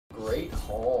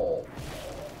hall.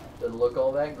 Doesn't look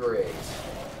all that great.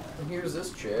 And here's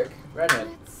this chick. Redhead.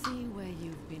 Let's see where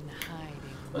you've been hiding.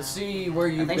 Let's see where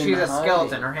you've been I think she's a hiding.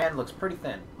 skeleton. Her hand looks pretty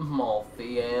thin.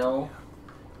 Malthiel.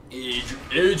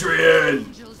 Adrian!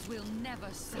 Angels will never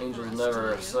suffer Angels us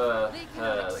never to live.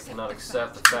 they cannot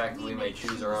accept the fact that we may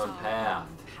choose our own path.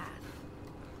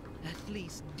 At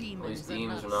least At least demons,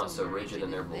 demons are not so rigid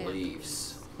in their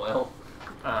beliefs. Well,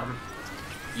 Um.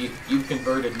 you've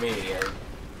converted me, and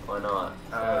why not?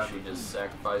 She just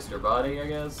sacrificed her body, I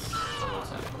guess?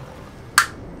 What's happening?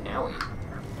 Owie.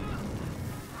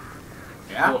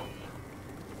 Yeah. Cool.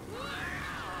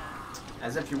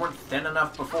 As if you weren't thin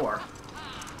enough before.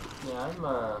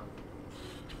 Yeah,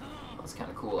 that's kind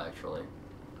of cool, actually.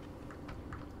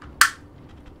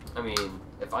 I mean,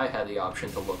 if I had the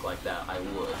option to look like that, I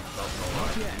would. Not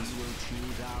gonna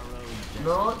lie.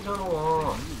 Not gonna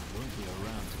lie.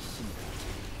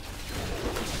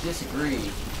 If you disagree,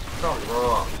 you're probably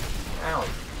wrong. Owie.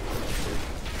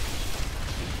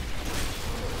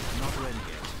 Not ready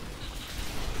yet.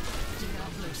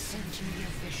 Diablo sent me a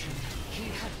vision. He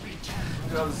had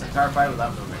returned. You know, this entire fight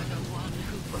without moving.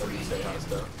 Whatever you say, kind of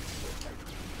stuff.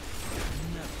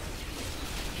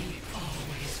 He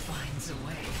always finds a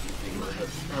way.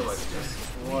 They're like just,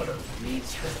 what are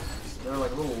these things? They're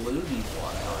like little loogies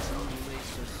flying around.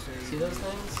 See those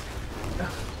things? Yeah,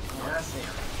 I see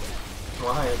 'em.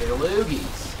 Why are they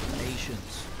loogies?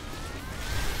 Patience.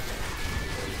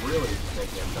 They really just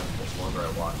make me uncomfortable the longer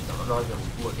I watch them. I'm not even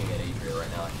looking at Adria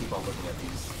right now. I keep on looking at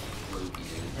these loogie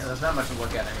dudes. Yeah, there's not much to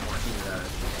look at anymore.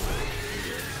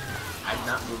 I've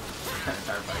not moved the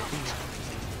entire fight.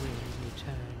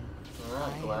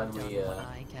 Alright,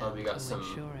 glad we got some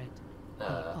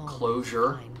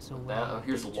closure with that. Oh,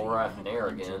 here's Laura Nair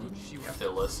again.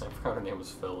 Phyllis. I forgot her name was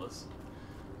Phyllis.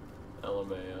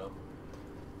 LMAO.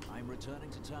 I'm returning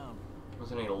to town. Was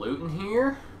there any loot in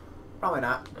here? Probably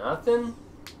not. Nothing?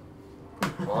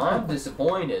 Well, I'm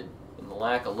disappointed in the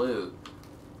lack of loot.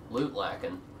 Loot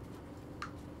lacking.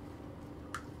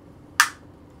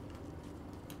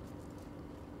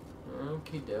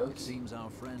 Okie It dokie. seems our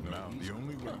friend. Now, the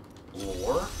only way.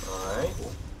 Lore, alright.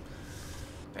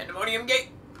 Pandemonium Gate!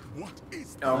 What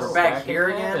is Oh, this? we're back here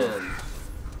again? heaven.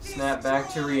 Snap back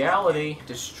to reality.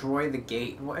 Destroy the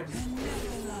gate. What?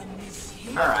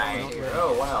 Alright.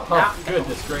 Oh, wow. Now- Oh,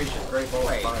 goodness gracious. Great ball of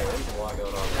Wait. fire. There's a lot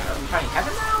going on there. Are we fighting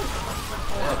heaven now?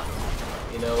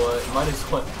 Yeah. You know what?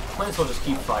 Might as well just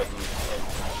keep fighting.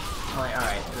 And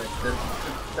Alright,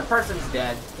 the person's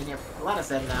dead. Can you let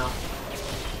us in now?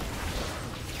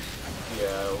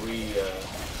 yeah,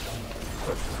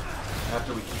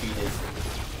 after we defeated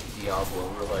Diablo,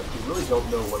 we were like, we really don't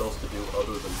know what else to do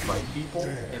other than fight people.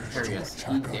 Imperious.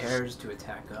 He dares to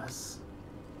attack us.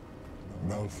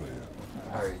 Malthael.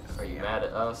 Are you mad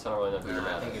at us? I don't really know who you're I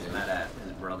mad think at. he's mad at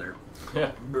his brother.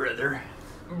 Brother.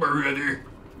 Brother.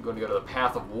 I'm going to go to the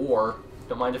path of war.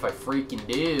 Don't mind if I freaking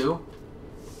do.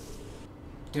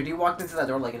 Dude, he walked into that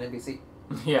door like an NPC.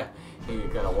 Yeah, he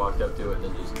kind of walked up to it and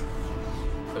then just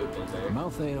pooped in there.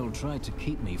 Malthael tried to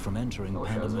keep me from entering I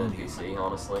wish I was an Pandemonium. NPC,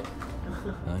 honestly.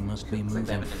 I must be Looks like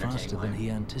they moving have an faster than entertaining he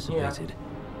anticipated.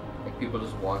 Like people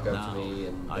just walk up Now, to me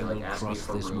and I they like will ask me cross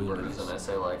for this rumors, wilderness, and I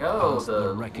say like, oh, past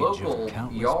the wreckage local of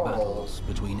countless Jarl battles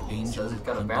between angel says he's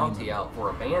got a and bounty demon. out for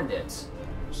a bandit.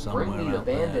 Somewhere Bring me the out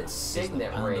there bandit's is the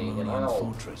signet ring and Pandemonium I'll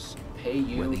fortress, pay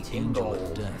where you the 10 angel of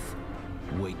gold. death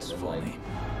waits And for like- me.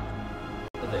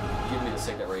 But they give me the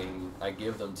signet ring, I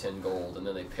give them 10 gold, and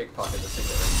then they pickpocket the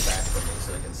signet ring back from me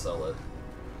so they can sell it.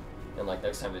 And like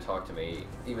next time they talk to me,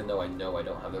 even though I know I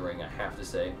don't have the ring, I have to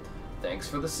say, thanks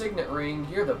for the signet ring,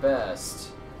 you're the best.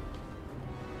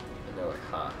 And they're like,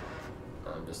 ha.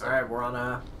 I'm just like, Alright, we're on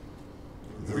a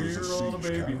There is a We're on a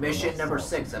siege baby camp mission not number far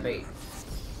 6 from of here. 8.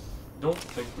 don't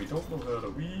think we don't know how to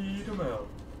weed them out.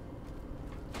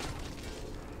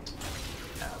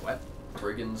 What?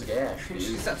 Brigand's gash, She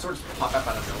dude. said swords pop up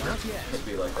out of nowhere. Could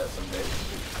be like that someday.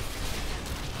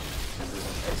 This is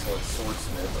an excellent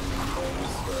swordsmith, and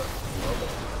he's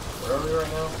where are we right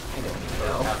now? I don't Or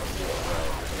know. half of war,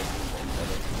 right?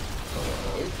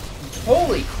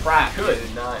 Holy crap, Good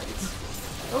dude. night.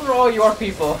 Those are all your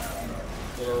people.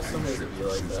 You know, some days it'd be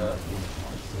like that.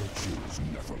 Virtues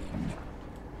never end.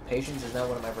 Patience is not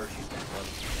one of my virtues.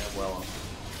 Yeah, well,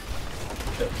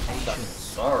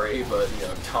 Sorry, but you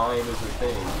know, time is a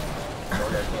thing.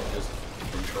 Sorry, I can't just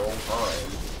control time.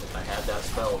 If I had that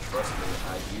spell, trust me,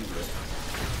 I'd use it.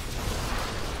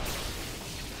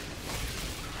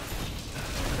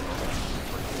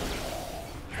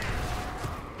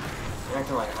 You're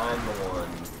acting like I'm the one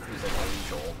who's an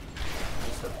angel.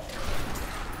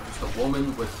 Just a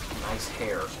woman with nice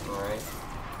hair, alright?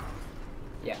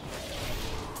 yeah.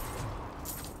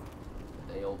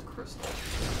 failed crystal.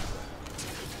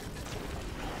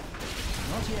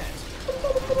 Not yet.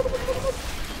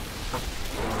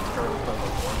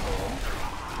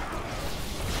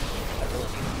 I really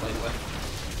need to play with.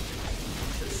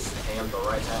 Just hand the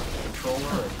right half of the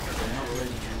controller and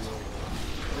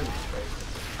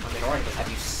I mean, or I just have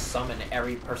you summon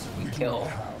every person we kill.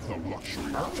 Have the luxury.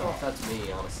 I don't know if that's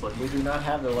me, honestly. We do not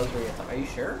have the luxury of time. Are you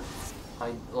sure?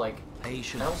 I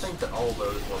Patience. don't think that all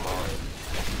those were mine.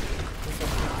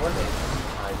 Were they?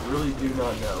 I really do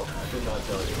not know. I could not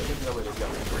tell you. I think nobody got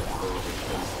me great ability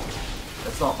because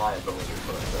that's not my ability,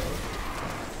 but I know.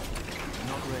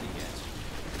 Not ready yet.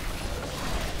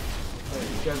 Hey,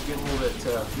 these guys get a little bit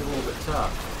tough.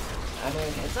 I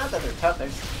mean, it's not that they're tough. They're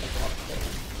just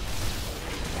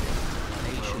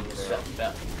Patience.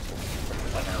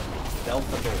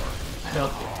 Belfador.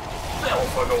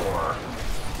 Belfador.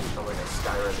 I'm like a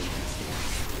Skyrim NPC.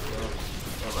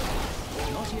 I'm like,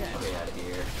 Not yet. get me out of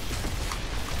here.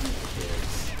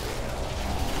 Kids.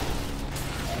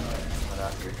 I'm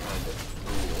out here trying to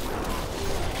fool.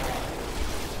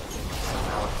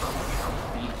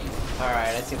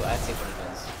 Alright, I see what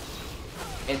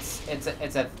it is.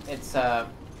 It's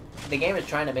the game is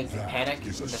trying to make you panic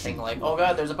and to think like, oh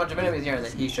god, there's a bunch of enemies here, and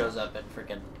then he shows up and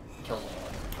freaking kills everyone.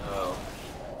 Oh,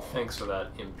 thanks for that,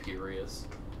 Imperious.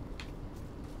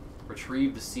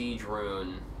 Retrieve the siege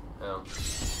rune. Oh,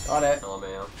 Got it.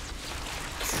 LMAO.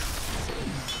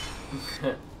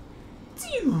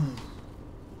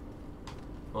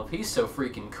 Well, if he's so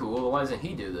freaking cool, why doesn't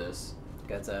he do this?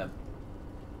 Because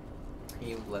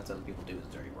he lets other people do his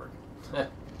dirty work.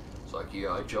 It's like,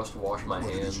 yeah, I just washed my But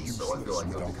it is hands, so I feel like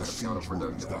useless it'll be without the kind of siege runes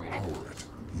counterproductive that for me. power it.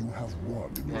 You have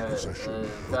one in your possession. but there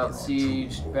Without are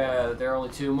siege, two more. there are only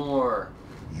 2 more.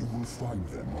 You will find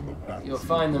them on the battlefield. You'll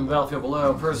find them battlefield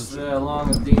below. First, along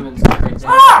with demons.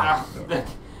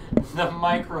 The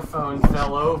microphone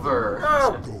fell over.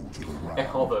 Go to the ground. And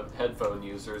all the headphone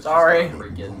users Sorry. just got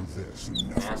freaking This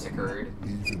massacred.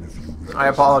 even if you I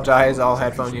apologize, all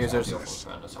headphone users. I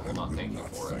will not thank you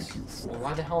for it. thank you for Well,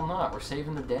 why the hell not? We're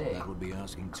saving the day. That would be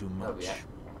asking too Oh, much. yeah.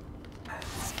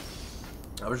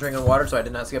 I was drinking water, so I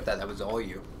did not skip that. That was all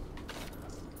you.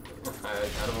 I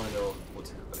don't really know what's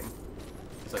happening.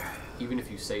 It's like, even if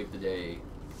you save the day,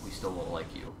 we still won't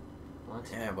like you. What?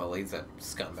 Yeah, well, he's a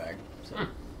scumbag. So.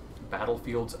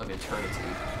 Battlefields of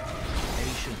Eternity.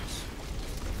 Patience.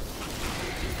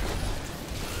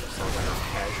 Sounds like a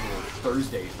casual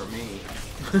Thursday for me.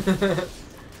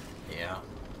 Yeah.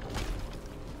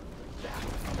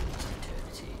 Battlefields of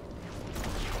Eternity.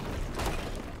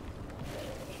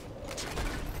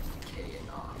 Decaying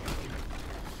off.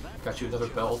 Got you another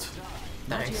belt.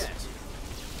 Nice.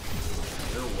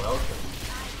 You're welcome.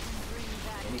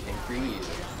 Anything for you.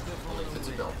 Only if it's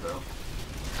a belt, though.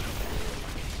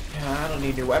 Yeah, I don't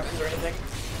need new weapons or anything.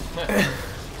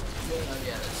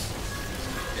 Yeah, it's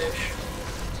fish.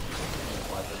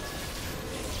 Weapons.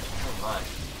 Oh my.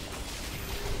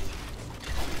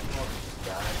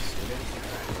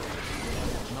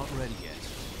 Not ready yet.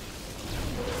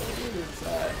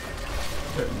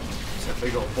 It's a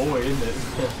big old boy, isn't it?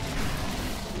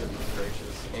 Goodness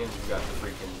gracious. And we've got the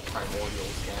freaking primordial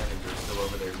scavengers still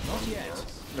over there. Not yet.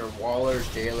 They're wallers,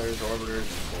 jailers, orbiters,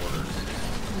 and boarders.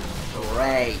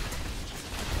 Great.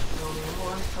 Tell me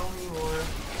more, tell me more.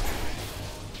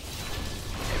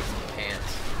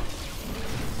 Pants.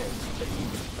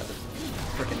 Are the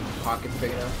freaking pockets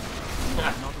big enough?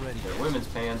 Not ready They're yet. women's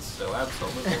pants, so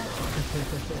absolutely not.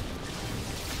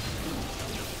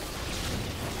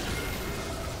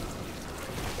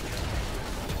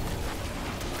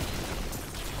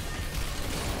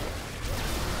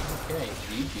 Okay,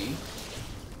 GG.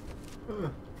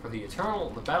 For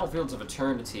the battlefields of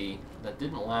eternity that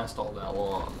didn't last all that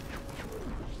long.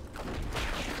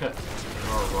 There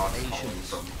are rocks falling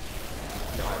from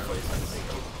fireplaces.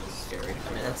 It's scary. I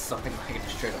mean, that's something I can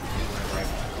just straight up do whenever I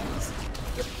please.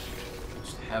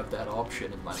 Just have that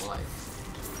option in my life.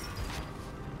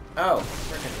 Oh,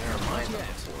 freaking never mind.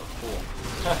 Cool.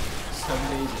 Some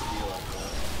days it feel like that.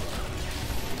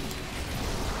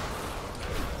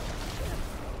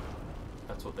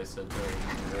 That's what they said during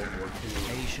World War II.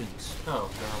 Patience. Oh,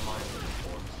 never mind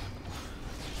before.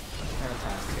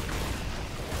 Fantastic.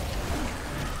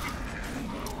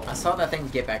 I saw that thing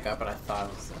get back up, and I thought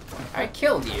it was I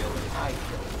killed you. I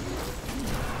killed you.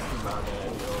 My bad,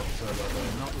 yo. Sorry about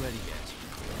that. Not ready yet.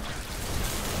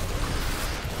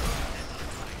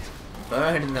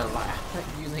 Burn in the light. I'm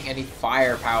not using any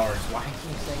fire powers. Why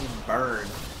keep you saying burn?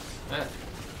 Eh.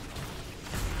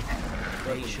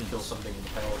 When you kill something in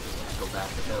hell, just let's go back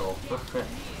to hell. It's like,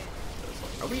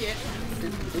 Are we in?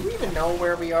 Do we even know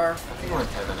where we are? I think we're in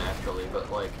heaven actually,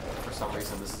 but like for some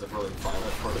reason this is a really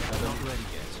violent part of heaven. Not ready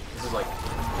yet. This is like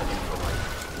heaven for like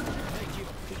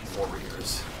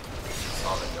warriors.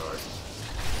 Sovngarde.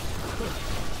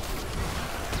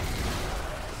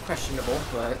 Questionable,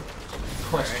 but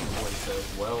Questionably so.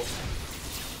 Well,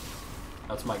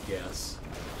 that's my guess.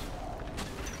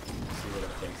 Let's see what I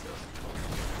think so.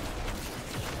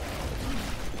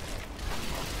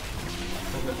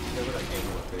 Look at that game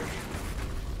up there.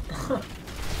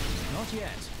 Not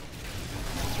yet.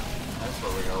 That's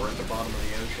where we are. We're at the bottom of the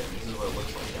ocean. This is what it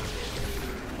looks like down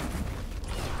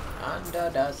under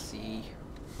the sea.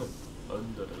 here.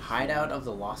 Under the sea. Hideout of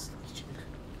the Lost Legion.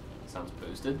 Sounds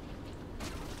boosted.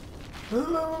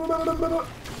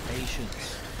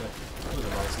 Patience. That was a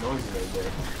nice noise you made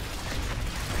there.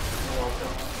 You're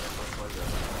welcome. That's my pleasure.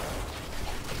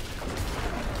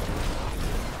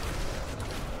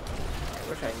 I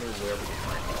wish I knew where we could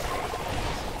find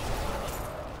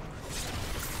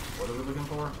What are we looking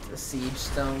for? the siege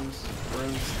stones,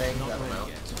 runes things. I Not don't know.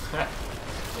 ready yet.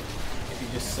 If you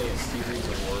just say a series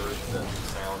of words that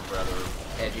sound rather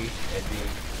Edgy. edgy,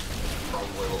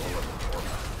 probably what we're looking for.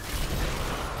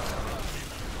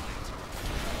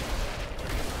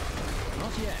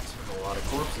 Not yet. There's a lot of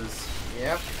corpses.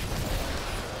 Yep.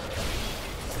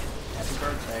 Happy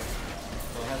birthday.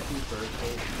 Happy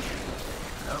birthday.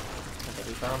 Nope. I think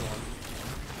we found one.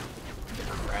 The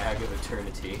crag of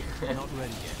eternity. Not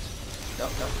ready yet. Nope,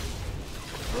 nope.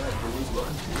 Alright, who's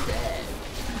going to bed?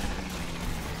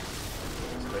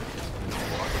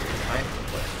 Time for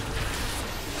play.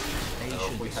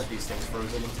 Oh, we had these things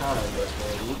frozen in time, but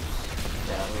oops,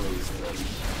 that released them.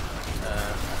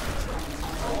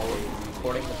 All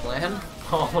according to plan.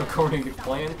 All according to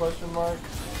plan? Question mark.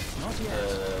 Not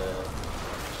yet.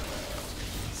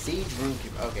 Siege rune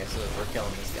cube. Okay, so we're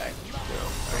killing this guy.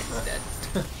 Alright, he's dead.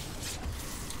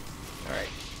 Alright.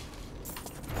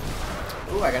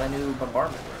 Ooh, I got a new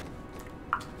bombardment rune.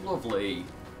 Lovely.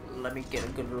 Let me get a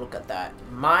good look at that.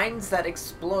 Mines that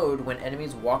explode when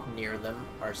enemies walk near them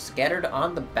are scattered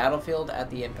on the battlefield at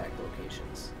the impact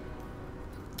locations.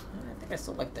 I think I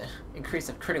still like the increase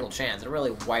of critical chance. It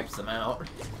really wipes them out.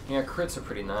 Yeah, crits are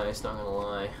pretty nice. Not gonna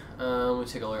lie. Let me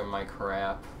take a look at my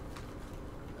crap.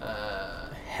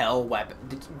 Hell weapon.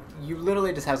 You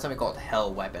literally just have something called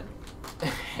hell weapon.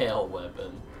 Hell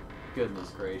weapon. Goodness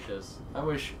gracious. I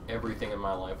wish everything in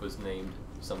my life was named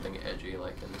something edgy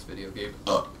like in this video game.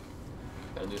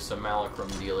 Gotta do some Malachrum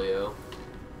dealio.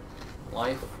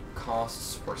 Life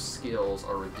costs for skills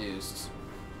are reduced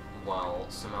while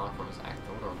Simulacrum is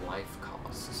active. What are life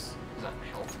costs? Is that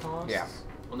health costs? Yeah.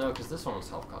 Well, no, because this one was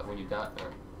health cost. When you die,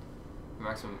 or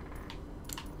maximum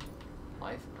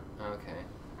life? Okay.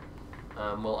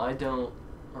 Well, I don't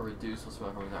reduce with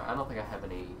Simulacrum. I don't think I have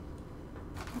any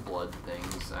blood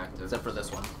things active. Except for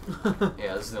this one.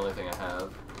 Yeah, this is the only thing I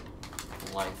have.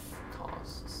 Life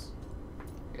costs.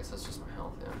 I guess that's just my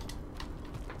health, yeah.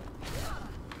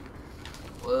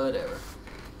 Whatever.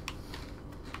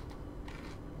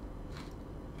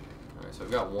 Alright, so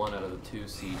we've got one out of the 2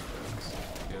 siege things.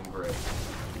 Doing great.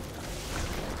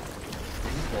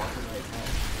 He's walking right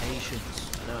past. Patience.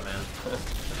 I know, man.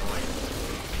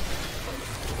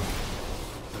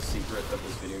 The secret of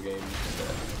this video game is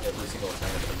that every single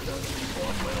attack I've ever done is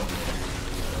blocked by all the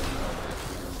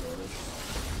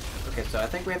Okay, so I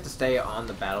think we have to stay on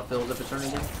the battlefield of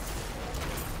eternity.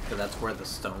 Because that's where the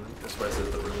stone, that's where it says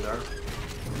the runes are.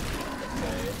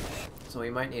 Okay. So we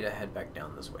might need to head back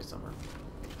down this way somewhere.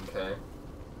 Okay.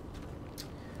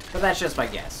 But that's just my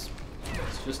guess.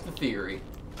 It's just the theory.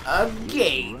 A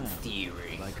game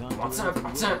theory. I can't do What's up? anything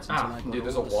What's yet up? until Ah, I've got dude,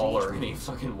 there's a all the waller siege and he runes.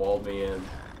 fucking walled me in.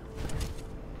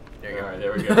 There you go. Alright,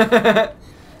 there we go.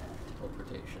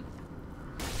 Teleportation.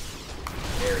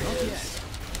 There he Not is. yet.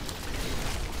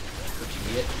 What you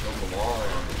get? Build the wall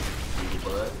around it, you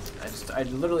butt. I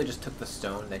literally just took the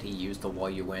stone that he used to wall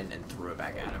you in and threw it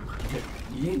back at him.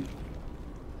 You.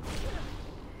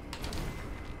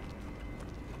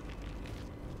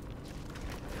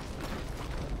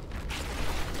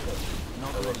 Not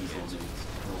I love ready these yet. little dudes.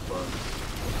 Little bugs.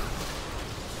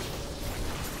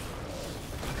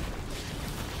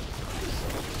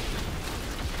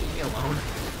 Leave me alone.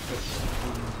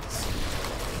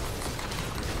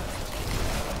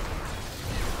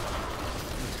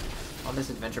 On this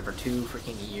adventure for 2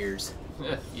 freaking years.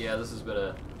 Yeah, this has been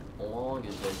a long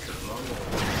adventure.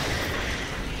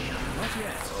 Not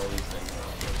yet. All these things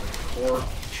are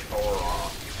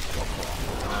Korchora.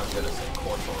 I'm gonna say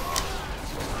Korchora.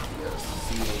 Because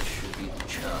CH should be the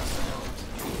cha sound.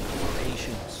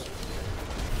 Patience.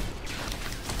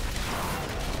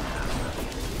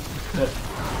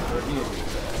 Or he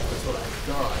is.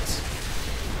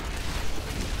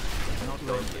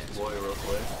 dunk this boy real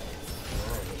quick.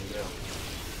 Alright, there you go.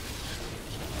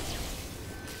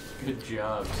 Good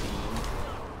job, team.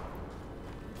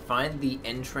 Find the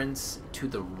entrance to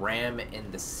the ram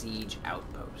in the siege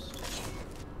outpost.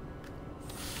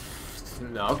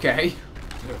 Okay.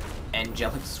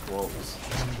 Angelic scrolls.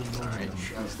 Alright.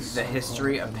 The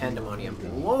history of Pandemonium.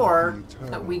 Lore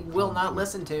that we will not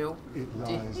listen to. It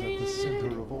lies at the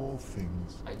center of all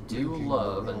things. I do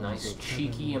love a nice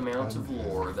cheeky amount of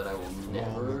lore that I will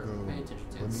never pay attention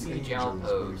to. Siege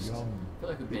Outpost. I feel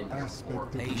like we've been here before.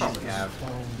 Probably have.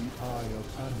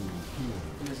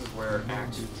 This is where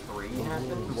Act 3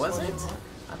 happened. Was it?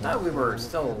 I thought we were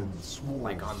still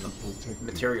like on the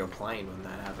material plane when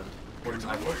that happened. I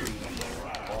think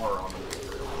we are on the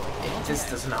material plane. It just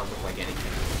does not look like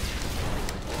anything.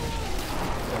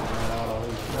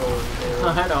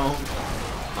 I don't.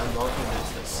 I'm not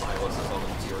convinced that Silas is on the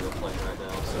material plane right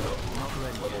now, so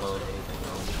let alone anything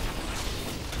else.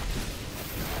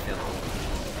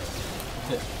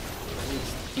 That means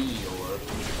Theor.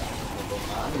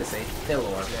 I'm gonna say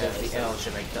Thilor because the L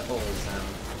should make the O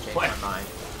sound. Change my mind.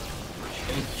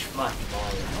 Change my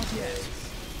mind. Not yet.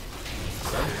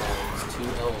 Sometimes two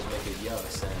L's make a yeah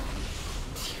sound.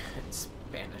 It's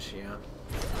Spanish, yeah.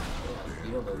 Yeah,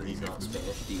 you don't know that he's not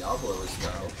Spanish. Diablo is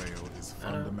Spanish. Veil is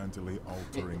fundamentally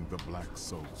altering the Black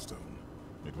Soulstone.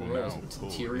 It will Yeah, now is pull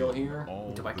material in here?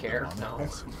 all Do I the care? demonic No.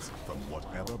 essence from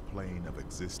whatever plane of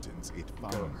existence it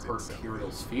Gonna finds hurt itself.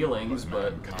 Kyriel's feelings,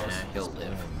 but he'll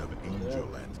live. Of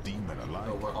angel and demon alike.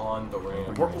 oh, we're on the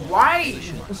ram. Why?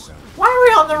 Why are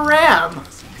we on the ram?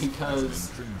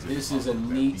 Because this is a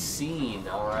neat scene,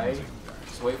 alright?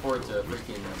 Just wait for it to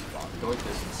freaking go like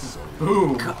this.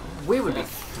 Boom! We would be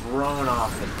thrown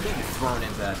off and we'd be thrown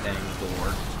into that dang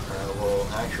door. Well,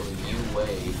 actually, you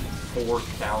weigh 4,000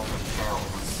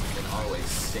 pounds, and I weigh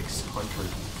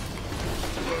 600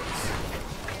 kilos.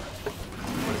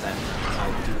 What does that mean? I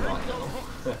do not know.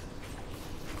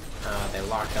 They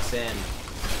locked us in.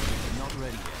 Not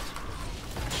ready yet.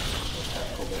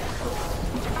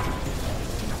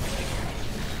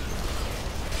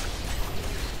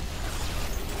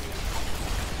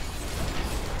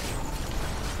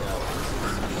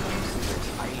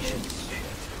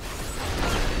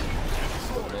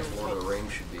 So the next Lord of the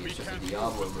Rings should be just a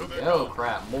Diablo movie. Oh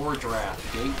crap, more draft.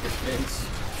 Gate defense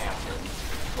captain.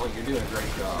 Well, you're doing a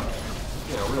great job.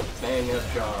 You know, real bang up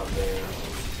job there,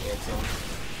 Hanson.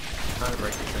 Not a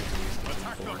great defense.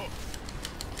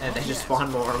 And they just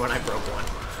spawned more when I broke one.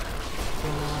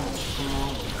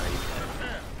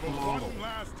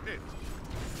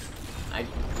 I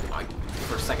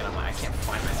for a second I'm like, I can't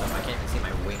find myself. I can't even see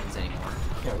my wings anymore.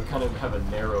 Yeah, we kind of have a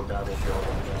narrow battlefield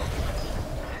right now.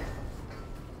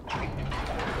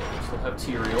 Still have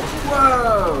Tyrael.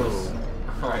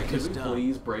 Whoa! Alright, could we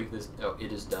please break this? Oh,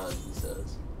 it is done, he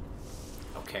says.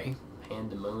 Okay.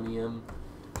 Pandemonium.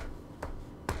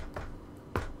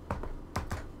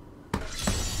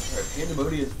 Alright,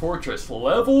 Pandemonium Fortress,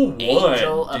 level 1,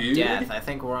 Angel of dude. Death. I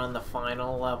think we're on the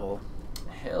final level.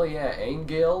 Hell yeah,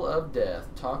 Angel of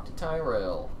Death. Talk to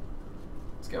Tyrell.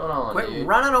 What's going on, Quit dude?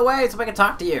 running away so I can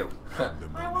talk to you.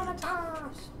 I want to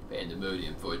talk.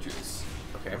 Pandemonium Fortress.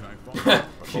 Okay.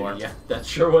 Yeah, that's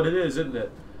sure what it is, isn't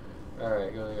it?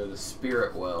 Alright, gonna go to the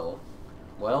Spirit Well.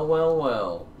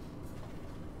 Well.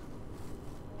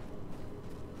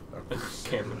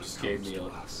 Cameron just gave me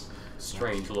a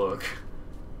strange look.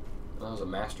 That was a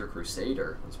Master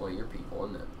Crusader. That's one of your people,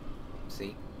 isn't it?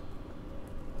 See?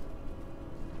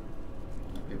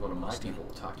 Maybe one of my people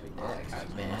will talk to me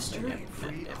next. Master?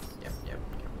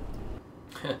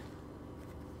 Yep.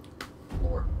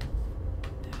 Lore.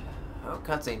 Oh,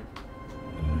 cutscene.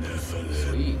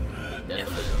 Sweet.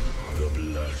 Nephilim.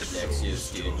 Nexus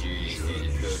to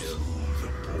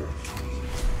Proto.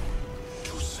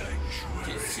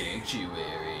 To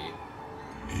Sanctuary.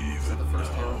 Is that the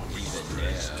first town? Even now,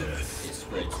 it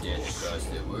spreads death across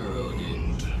the world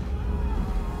and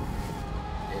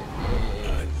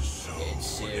so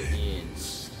ends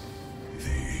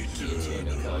the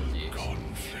eternal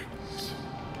conflict.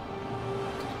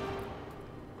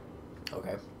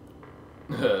 Okay.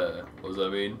 What does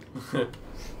that mean?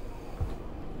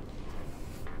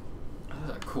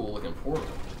 That's a cool looking portal.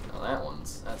 Now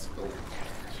that's cool.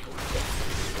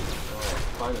 Alright,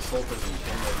 find the soul prison.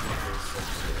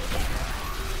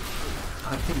 I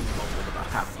think we mumbled about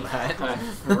half of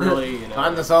that. Really, you know.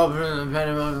 Find the soul prison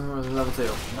level 2.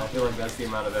 I feel like that's the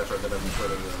amount of effort that I've been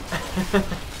putting in.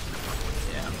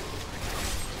 Yeah.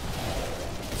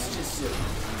 It's just silly.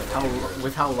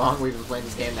 With how long we've been playing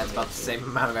this game, that's about the same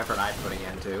amount of effort I'm putting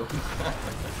into.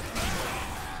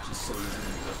 Just so easy to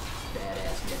be a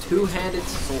badass. Two-handed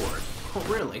sword. Oh,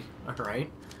 really?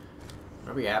 Alright.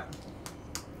 Where we at?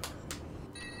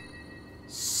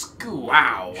 School.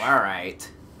 Wow, alright.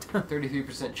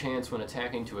 33% chance when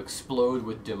attacking to explode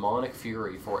with demonic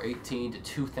fury for 18 to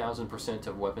 2000%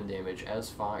 of weapon damage as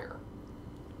fire.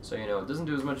 So, you know, it doesn't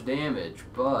do as much damage,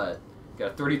 but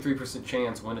got a 33%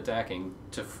 chance when attacking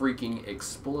to freaking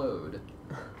explode.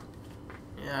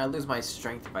 Yeah, I lose my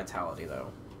strength and vitality,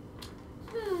 though.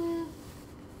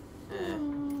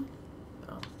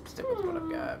 I'll stick with what I've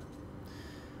got.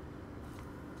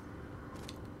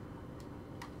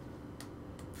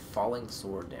 Falling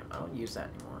sword, damn. I don't use that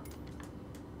anymore.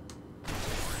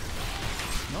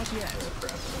 Not yet.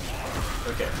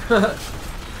 Okay.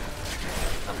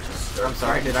 I'm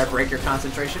sorry, did I break your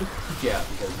concentration? Yeah,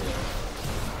 because, you know,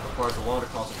 it requires a lot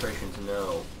of concentration to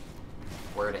know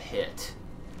where to hit.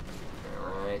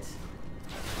 Alright.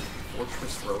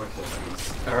 Fortress Relic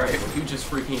Lilies. Alright, well, you just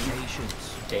freaking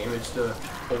damaged a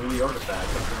holy artifact.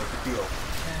 How does it make you feel?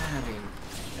 I mean,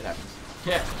 it happens.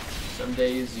 Yeah. Some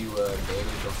days you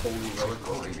damage a holy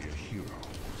reliquary. hero.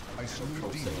 I salute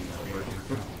I'm thee, saying that word.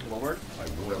 What word?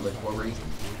 Reliquary.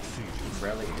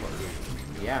 Reliquary.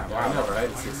 Yeah, Yeah, I wow. know, right?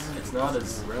 It's not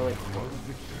as Reliquary.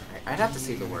 I'd have to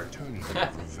see the word. revenge,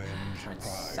 Try to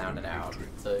sound it out.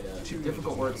 it's a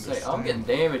difficult word to say. I'm getting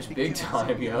damaged big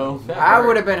time, yo. That I hurt.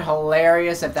 would have been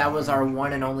hilarious if that was our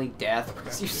one and only death.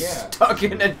 Because you Yeah. stuck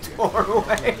in a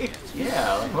doorway.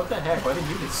 Yeah, like what the heck? Why did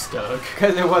you get stuck?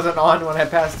 Because it wasn't on when I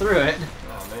passed through it.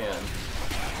 Oh man.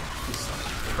 These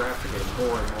traps are getting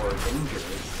more and more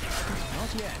dangerous.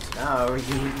 Not yet. No,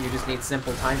 you just need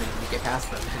simple timing to get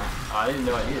past them. I didn't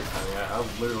know I needed timing. I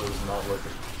literally was not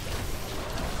looking.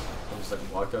 I just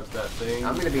like walked up to that thing.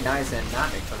 I'm gonna be nice and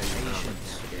not make fun of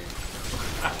you.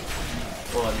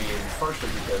 Well, I mean, partially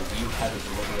because you hadn't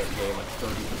been looking at the game like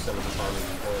 30% of the time you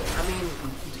were playing. I mean,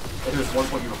 And there was one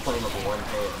point you were playing with one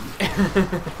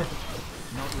hand.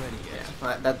 Not ready yet.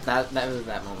 but that was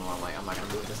that moment where I'm like, I'm not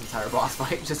gonna move this entire boss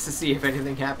fight just to see if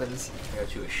anything happens. I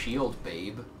got you a shield,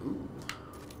 babe. Ooh.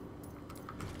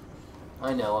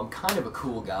 I know, I'm kind of a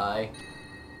cool guy.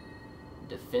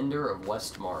 Defender of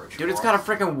West March. Dude, it's got a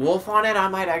freaking wolf on it. I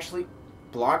might actually.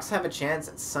 Blocks have a chance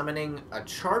at summoning a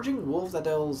charging wolf that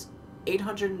deals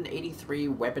 883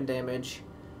 weapon damage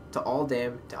to all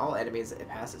enemies it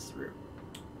passes through.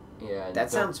 Yeah. and That don't-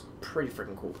 sounds pretty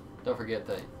freaking cool. Don't forget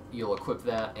that you'll equip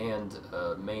that and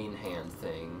a main hand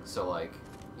thing. So like,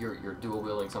 you're dual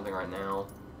wielding something right now.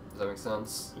 Does that make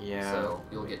sense? Yeah. So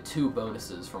you'll get 2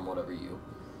 bonuses from whatever you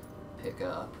pick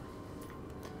up.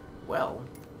 Well,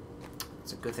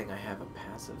 it's a good thing I have a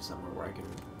passive somewhere where I can.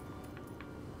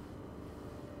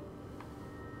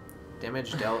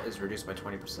 Damage dealt is reduced by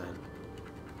 20%.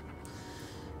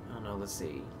 I don't know, let's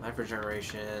see. Life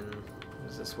regeneration.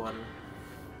 What is this one?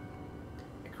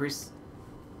 Increase.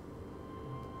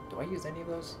 Do I use any of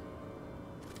those?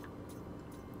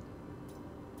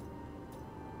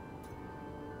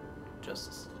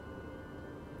 Justice.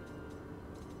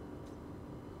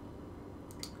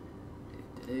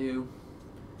 Do.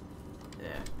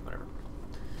 Yeah, whatever.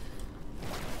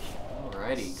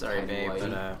 Alrighty. Sorry, Tiny babe, Whitey.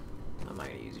 but I'm not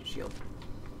gonna use your shield.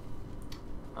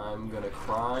 I'm gonna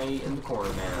cry in the corner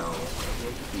now.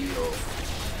 What do you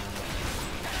feel?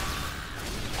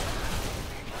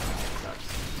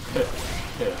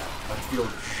 I feel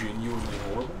genuinely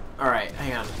horrible. Alright,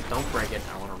 hang on. Don't break it.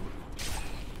 I want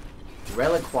to.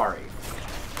 Reliquary.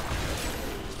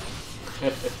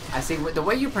 I see. The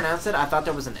way you pronounce it, I thought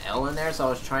there was an L in there, so I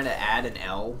was trying to add an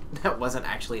L that wasn't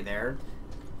actually there.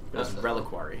 It was That's-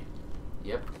 reliquary.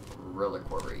 Yep,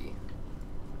 reliquary.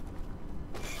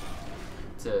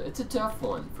 It's a tough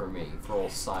one for me, for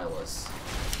old Silas.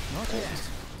 Not yet.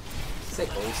 Say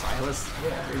old Silas.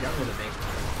 Yeah. You're younger than me.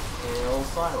 Yeah, old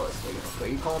Silas. What,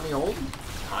 you calling me old?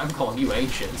 I'm calling you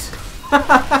ancient.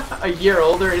 A year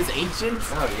older is ancient?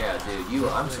 Oh yeah, dude.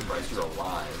 I'm surprised you're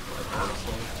alive. Like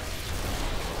honestly,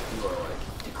 you are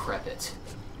like decrepit.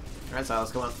 Alright,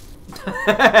 Silas, come on.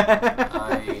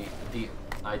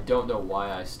 I don't know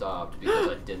why I stopped because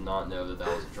I did not know that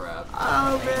was a trap.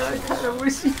 Oh man, I kind of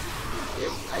wish you.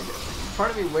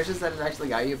 Part of me wishes that it actually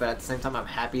got you, but at the same time, I'm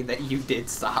happy that you did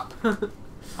stop.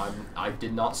 I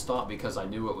did not stop because I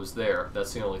knew it was there.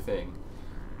 That's the only thing.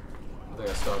 I think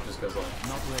I stopped just because like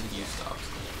Not ready you yet. stopped.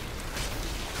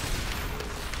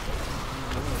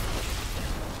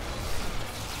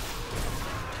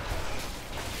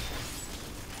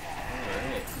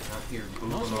 Alright, out here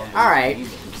booming on those Alright,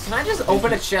 demons. can I just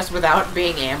open a chest without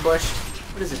being ambushed?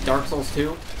 What is this, Dark Souls 2?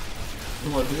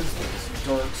 What is this?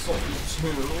 Dark Souls 2?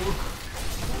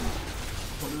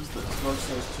 What is this? Dark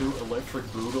Souls 2 Electric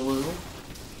Boogaloo?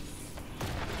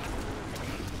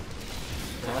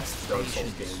 That's the Dark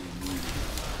Souls game we need.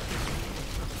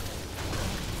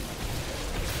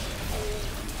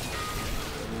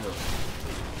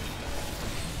 We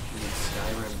need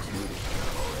Skyrim 2 to come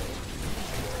out already.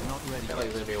 Not I ready feel like yet.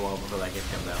 it's gonna be a while before that game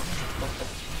comes out.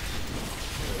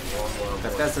 Long.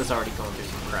 Bethesda's already going through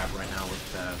some crap right now with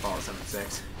Fallout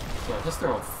 76. Yeah, that's their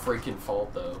own freaking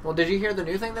fault, though. Well, did you hear the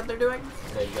new thing that they're doing?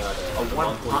 They've got A a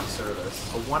one- monthly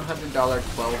service. A $100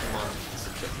 12-month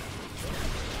subscription,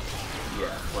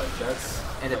 Yeah, like that's.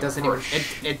 and it like, doesn't for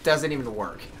even it doesn't even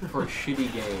work. for a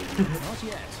shitty game. Not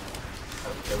yet.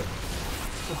 I'm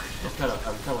kind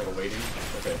of like waiting.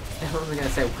 Okay. I was gonna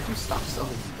say, would you stop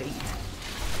selling bait?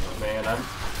 Oh, man,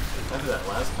 after that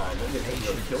last time, that didn't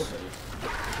really kill me.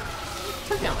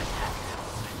 Took me out like that.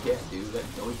 Yeah, dude, that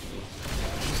doinked me.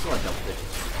 You still had double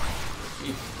digits.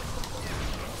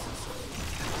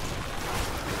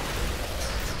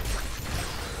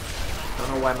 Don't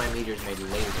know why my meters made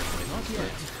laser noises. Not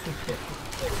yet.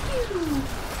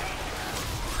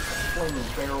 Flaming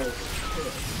barrels of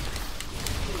piss.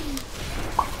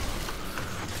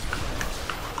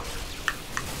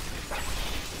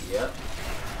 Yep.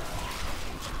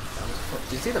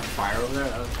 Did you see the fire over there?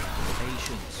 That was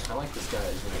Patience. I like this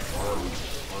guy's arm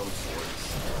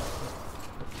swords.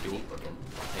 Neat looking.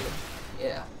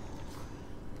 Yeah.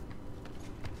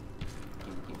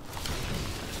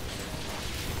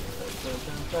 Dun, dun,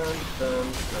 dun, dun, dun,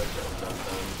 dun, dun,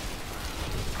 dun.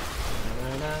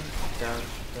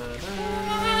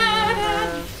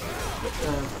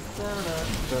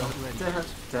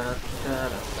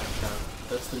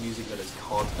 That's the music that is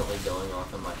constantly going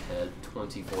off in my head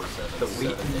 24/7. the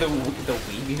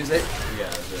Wii music. Yeah,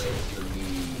 the me,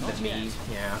 Not the me yet.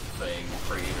 Yeah. thing,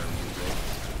 creator music.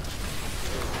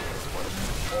 It's what is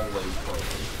always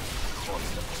playing,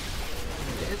 constantly.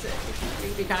 It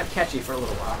can be kind of catchy for a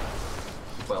little while.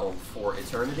 Well, for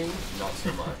eternity, not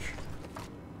so much.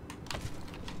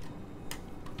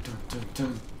 Dun dun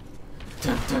dun.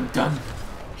 Dun dun dun.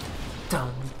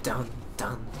 Dun dun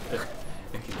dun.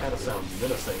 It can kind of sound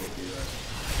menacing if you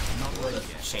Not ready Let's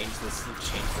yet. change the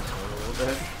tone a little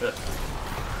bit.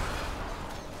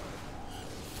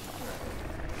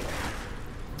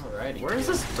 Alrighty. Where is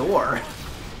this door?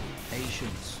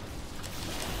 Patience.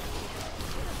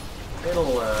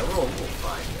 We'll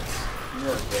find this. You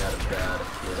gotta get out of bed,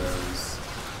 kiddos.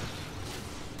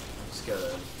 Just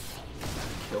gotta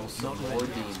kill some Not more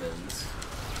ready yet. demons.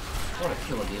 I wanna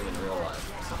kill a demon in real life.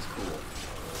 That sounds cool.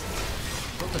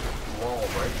 Put the wall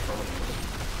right in front of me.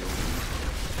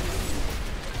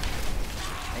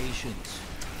 Patience.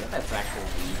 Yeah, that's actual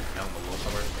weed down below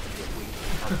somewhere.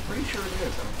 I'm pretty sure it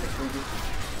is. I'm pretty sure you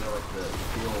know, like the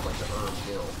hill, like the herb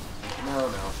hill.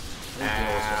 No. The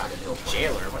hill is just like a hill.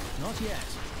 Jailer. What? Not yet.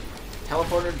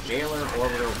 Teleporter, jailer,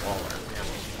 orbiter, waller.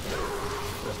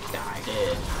 Just die.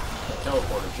 Dead.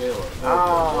 Teleporter, jailer.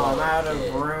 Oh, I'm out of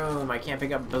dead. room. I can't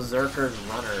pick up berserkers,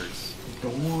 runners.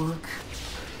 Dork.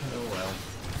 Oh well.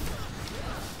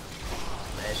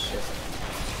 Let's just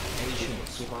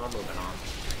Patience. keep on moving on.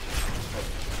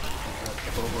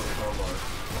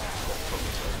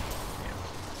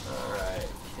 Alright,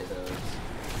 kiddos.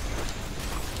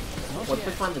 Not Once we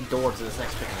yet. find the door to this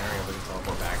next freaking area, we can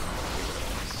teleport back.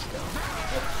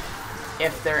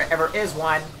 If there ever is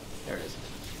one. There it is.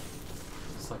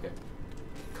 It's like a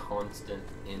constant,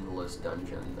 endless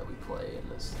dungeon that we play in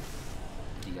this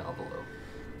Diablo.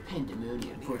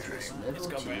 Pandemonium Fortress level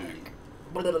 2.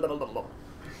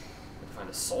 Find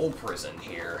a soul prison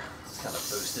here. It's kind of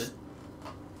boosted.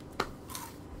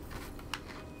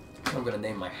 I'm gonna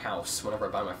name my house. Whenever I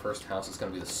buy my first house, it's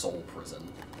gonna be the soul prison.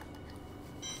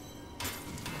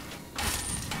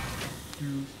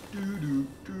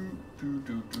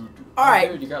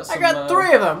 Alright, Dude, you got I some, got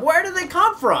 3 of them. Where did they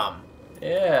come from?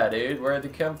 Yeah, dude. Where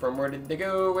did they come from? Where did they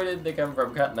go? Where did they come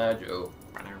from? Cotton Eye Joe.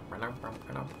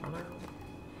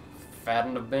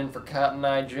 Fadn't have been for Cotton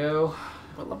Eye Joe.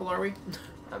 What level are we?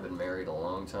 I've been married a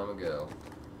long time ago.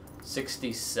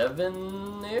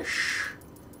 67-ish?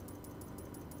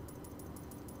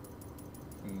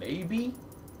 Maybe?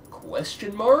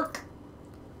 Question mark?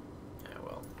 Yeah,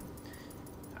 well,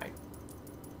 I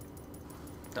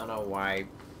don't know why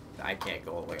I can't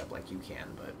go all the way up like you can,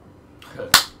 but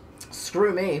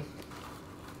screw me.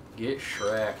 Get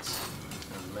Shrek'd.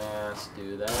 Mass,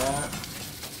 do that.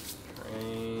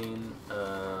 Train.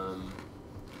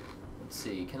 Let's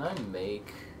see, can I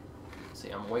make... Let's see,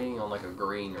 I'm waiting on like a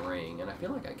green ring, and I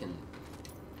feel like I can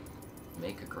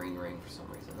make a green ring for some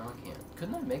reason. No, I can't.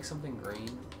 Couldn't I make something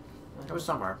green? It was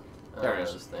somewhere. There it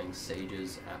is. This thing,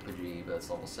 Sage's Apogee, but that's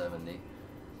level 70.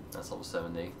 That's level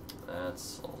 70.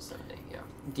 That's level 70, yeah.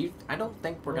 I don't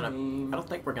think we're gonna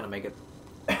make it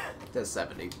to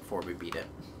 70 before we beat it.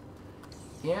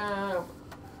 Yeah,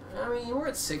 I mean, you were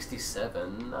at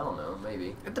 67. I don't know,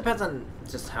 maybe. It depends on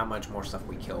just how much more stuff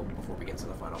we kill before we get to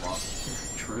the final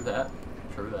boss. True that.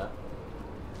 True that.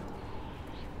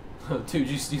 Dude,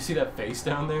 you see that face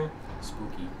down there?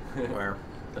 Spooky. Where?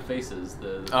 The faces,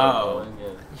 the Oh.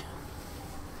 yeah.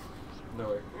 No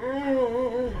way.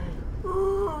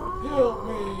 Help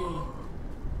me!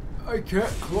 I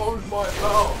can't close my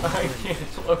mouth. I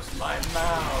can't close my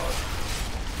mouth.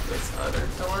 It's utter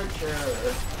torture.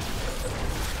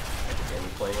 And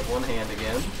playing with one hand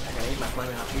again. I gotta eat my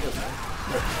flaming hot Cheetos, man.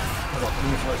 I got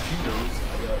flaming hot Cheetos.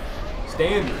 I got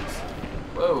standards.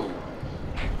 Whoa.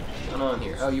 What's going on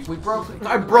here? Oh, we broke it.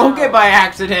 I broke it by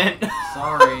accident.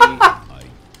 Sorry.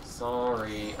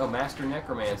 Sorry. Oh, Master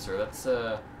Necromancer. That's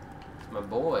my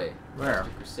boy. Where?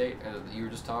 Crusade. You were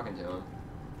just talking to him.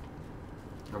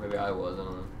 Or maybe I was. I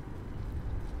don't know.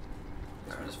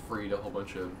 Guess we just freed a whole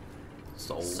bunch of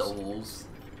souls.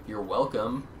 You're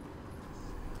welcome.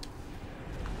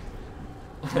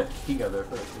 He got there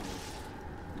first.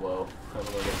 Whoa.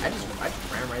 I just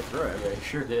ran right through it. Yeah, he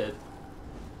sure did.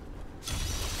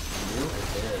 New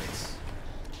events.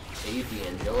 Aid the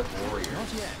angelic warriors.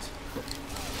 Not yet.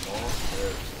 Small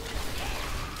toast.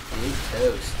 Big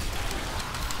toast.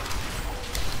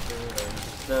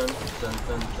 Dun dun dun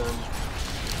dun dun.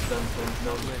 Dun dun dun.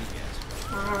 Not ready yet.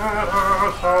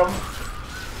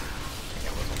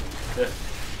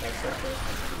 That's not bad.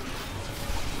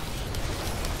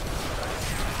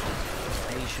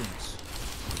 Patience.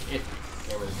 It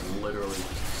was literally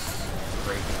just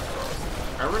scraping across.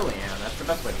 I really am. That's the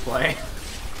best way to play.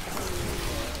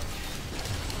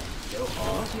 Go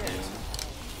off. Not yet.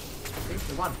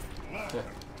 We won.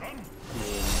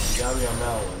 You got me on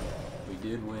that one. We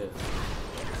did win.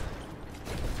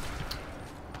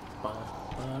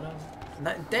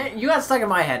 You got stuck in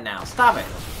my head now. Stop it.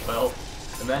 Well,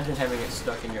 imagine having it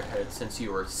stuck in your head since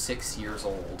you were 6 years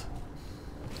old.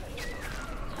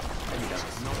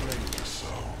 Not ready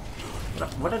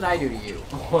yet. What did I do to you?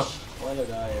 What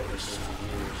did I ever do to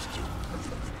you?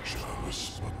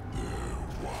 Chalice, but there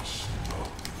was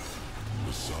none.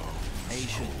 The sound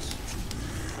Patience.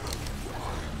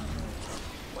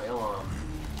 Wail on.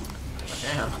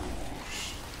 Damn.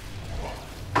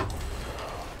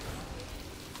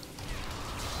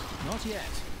 Not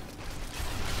yet.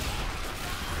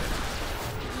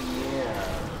 Yeah.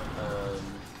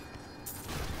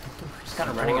 Just kind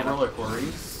of running out of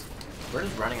reliquaries. We're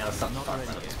just running out of stuff to Not talk ready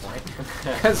about at this yet. point.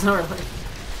 Because normally,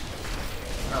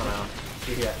 I don't know.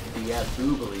 Yeah, the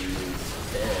Boobly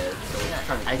is dead, so we're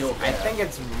trying to kill I that. think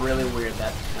it's really weird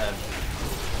that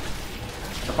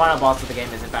the final boss of the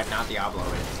game is in fact not Diablo,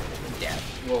 it's death.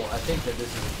 Well, I think that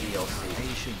this is DLC.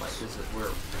 Patience. Like this is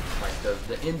where, like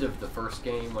the end of the first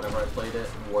game, whenever I played it,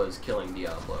 was killing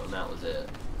Diablo, and that was it.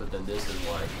 But then this is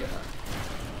like,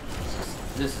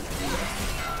 this is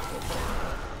DLC.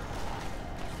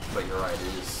 But you're right,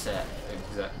 it is set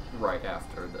right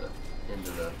after the end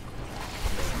of the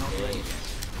main game.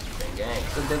 Main game.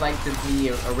 So did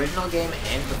the original game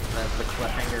end with the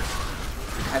cliffhanger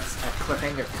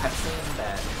cutscene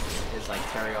that is like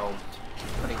Terrio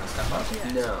putting the stuff up?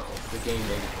 No, the game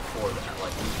ended before that.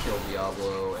 Like you kill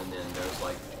Diablo, and then there's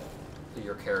like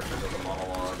your character does a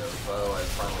monologue of, "Oh, I've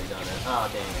finally done it.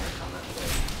 Ah, dang it, on that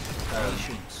thing."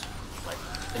 Patience. Like,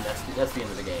 and that's the end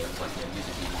of the game. It's like, you know, you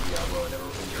defeat Diablo, and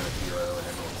you're a hero, and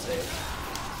everyone's safe.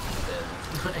 And then,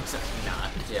 Except not.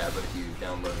 yeah, but if you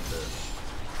download the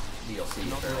DLC,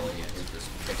 apparently it just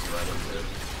takes you right into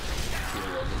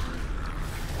Tyrael getting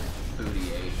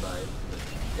booty ate by the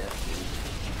death dude.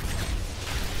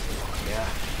 Yeah.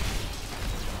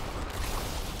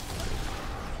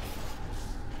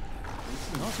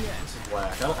 Not yet.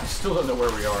 Whack. I still don't know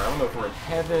where we are. I don't know if we're in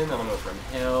heaven. I don't know if we're in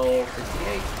hell. 68.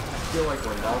 I feel like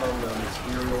we're not on the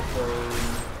material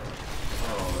plane.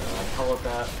 I don't know. I call it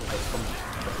that because it's from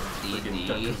freaking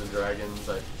Dungeons and Dragons.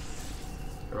 I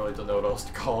really don't know what else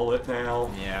to call it now.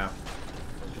 Yeah.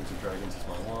 Dungeons and Dragons is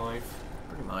my life.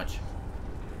 Pretty much.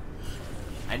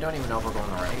 I don't even know if we're going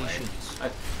the right way. Patience.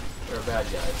 They're bad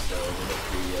guys, so we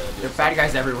must be. There are bad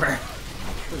guys everywhere.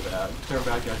 True that. There are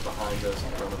bad guys behind us,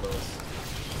 in front of us.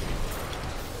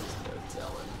 There's no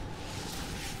telling.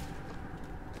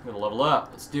 I'm gonna level up.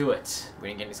 Let's do it. We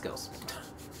didn't get any skills.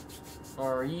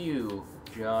 Are you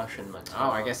Josh and Matthias?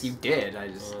 Oh, I guess you did. I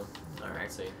just. Alright,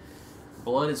 let's see.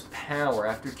 Blood is power.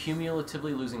 After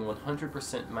cumulatively losing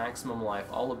 100% maximum life,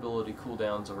 all ability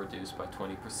cooldowns are reduced by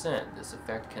 20%. This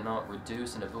effect cannot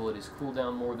reduce an ability's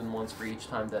cooldown more than once for each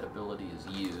time that ability is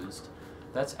used.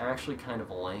 That's actually kind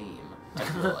of lame, I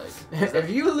feel like. If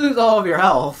you lose all of your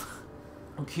health.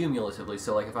 Cumulatively,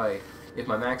 so like if I if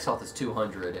my max health is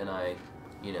 200 and I,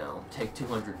 you know, take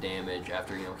 200 damage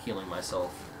after, you know, healing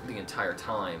myself the entire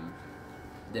time,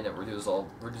 then it reduces all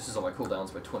my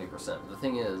cooldowns by 20%. The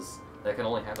thing is, that can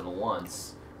only happen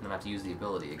once, and then I have to use the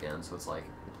ability again, so it's like,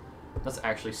 that's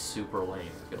actually super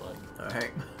lame, I feel like.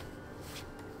 Alright.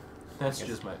 That's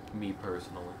just me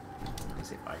personally. Let me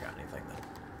see if I got anything then.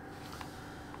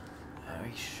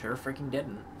 I sure freaking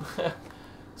didn't.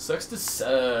 Sucks to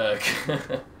suck.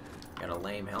 Got a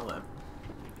lame helmet.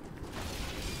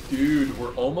 Dude,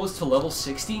 we're almost to level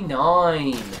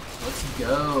 69. Let's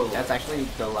go. That's actually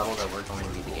the level that we're going to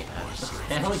beat the game at.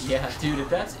 Hell yeah, dude. If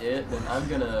that's it, then I'm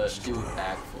gonna do a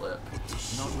backflip.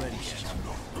 Not ready yet.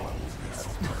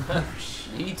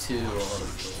 Me too,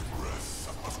 honestly.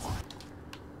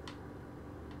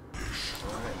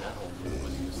 Alright, that whole move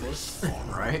was useless.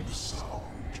 Right?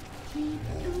 I'm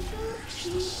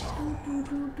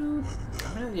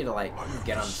gonna need to like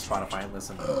get on Spotify and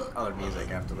listen to other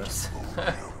music after this.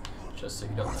 Just so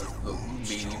you don't have the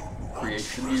meaty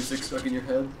creation music stuck in your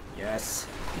head. Yes.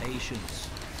 Patience.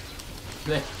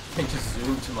 They just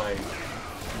zoom to my noise.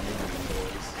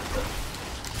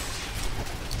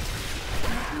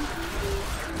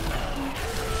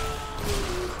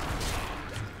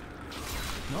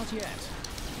 Not yet.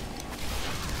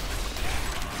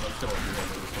 I'm still on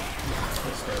remember this one.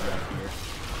 Let's stand back here.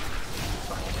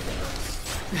 Finally get us.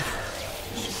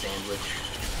 Sandwich.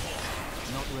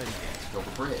 Not ready yet. Build a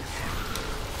bridge.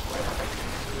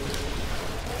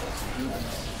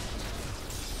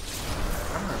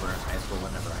 I remember in high school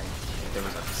whenever there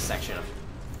was a section of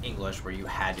English where you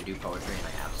had to do poetry, and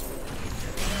I absolutely hated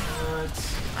it. What?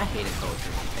 I hated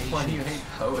poetry. Why do you hate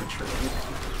poetry?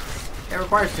 It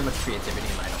requires too much creativity,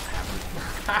 and I don't have it.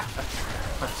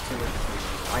 That's too much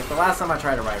creativity. Like the last time I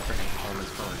tried to write a freaking poem was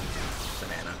from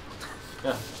Savannah.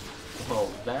 Yeah. Well,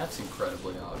 that's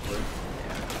incredibly awkward.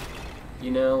 Yeah.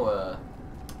 You know,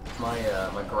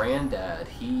 my granddad,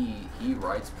 he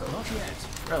writes Not poetry. yet.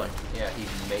 Really? Yeah, he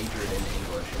majored in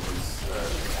English and his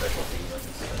specialty, like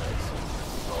his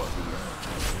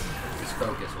his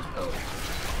focus was poetry.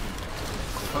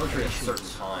 Poetry at a certain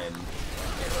time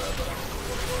era, but I don't know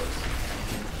what it was.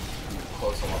 He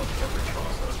quotes a lot of Jeffrey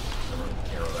Chaucer. I don't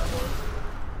era that one.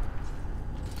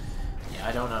 Yeah,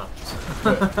 I don't know.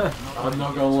 I'm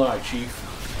not gonna lie, Chief.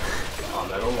 I'm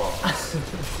at a loss.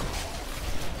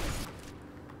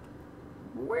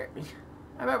 Where?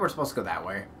 I bet we're supposed to go that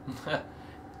way.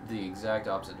 The exact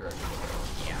opposite direction.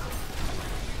 Yeah.